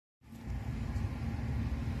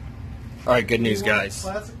Alright, good news, guys.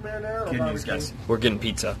 Classic marinara or Good barbecue? news, guys. We're getting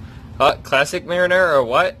pizza. Classic marinara or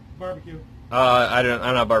what? Barbecue. I'm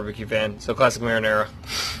not a barbecue fan, so classic marinara.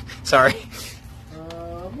 Sorry.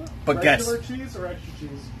 But regular guess. cheese or extra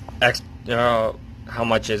cheese? How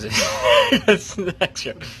much is it? That's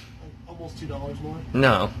extra. Almost $2 more.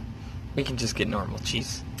 No. We can just get normal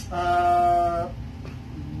cheese. No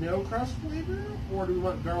crust flavor, or do we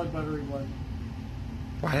want garlic buttery one?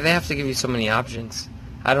 Why do they have to give you so many options?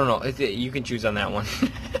 I don't know. You can choose on that one.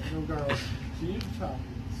 No garlic. Cheese toppings.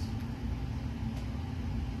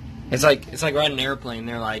 It's like riding an airplane.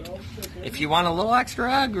 They're like, if you want a little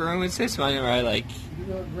extra egg room, it's this one, right? Like, Do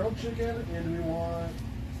we want grilled chicken, and do we want...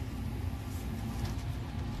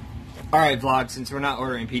 alright, vlog, since we're not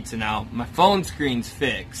ordering pizza now, my phone screen's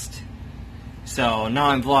fixed. So now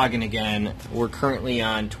I'm vlogging again. We're currently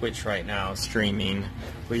on Twitch right now, streaming.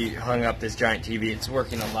 We hung up this giant TV. It's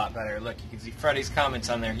working a lot better. Look, you can see Freddie's comments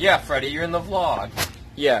on there. Yeah, Freddie, you're in the vlog.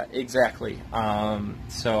 Yeah, exactly.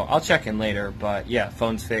 So I'll check in later, but yeah,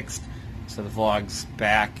 phone's fixed. So the vlog's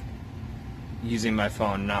back using my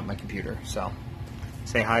phone, not my computer. So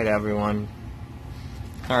say hi to everyone.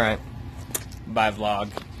 Alright. Bye,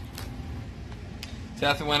 vlog.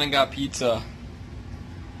 Seth went and got pizza.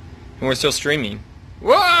 And we're still streaming.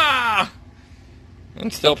 Whoa!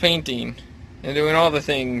 And still painting. And doing all the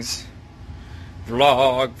things.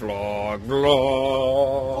 Vlog, vlog,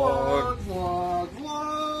 vlog. Vlog,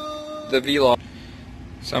 vlog. The vlog.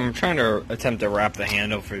 So I'm trying to attempt to wrap the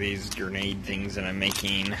handle for these grenade things that I'm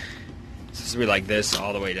making. It's supposed to be like this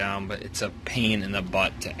all the way down, but it's a pain in the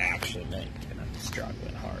butt to actually make. And I'm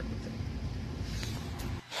struggling hard with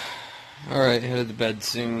it. Alright, headed to bed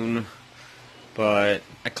soon. But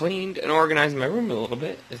I cleaned and organized my room a little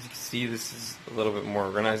bit. As you can see, this is a little bit more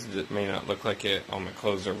organized. It may not look like it. All my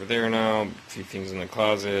clothes are over there now. A few things in the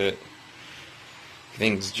closet.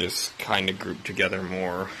 Things just kind of grouped together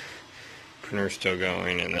more. Printer's still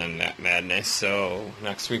going, and then that madness. So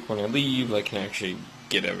next week when I leave, I can actually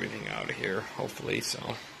get everything out of here, hopefully.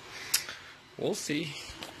 So we'll see.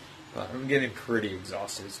 But I'm getting pretty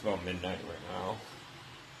exhausted. It's about midnight right now.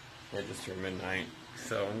 Yeah, just turned midnight.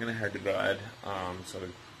 So I'm gonna head to bed. So a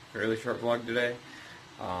fairly short vlog today.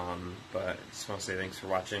 But I just want to say thanks for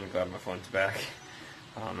watching. Glad my phone's back.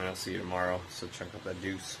 And I'll see you tomorrow. So check out that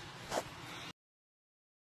deuce.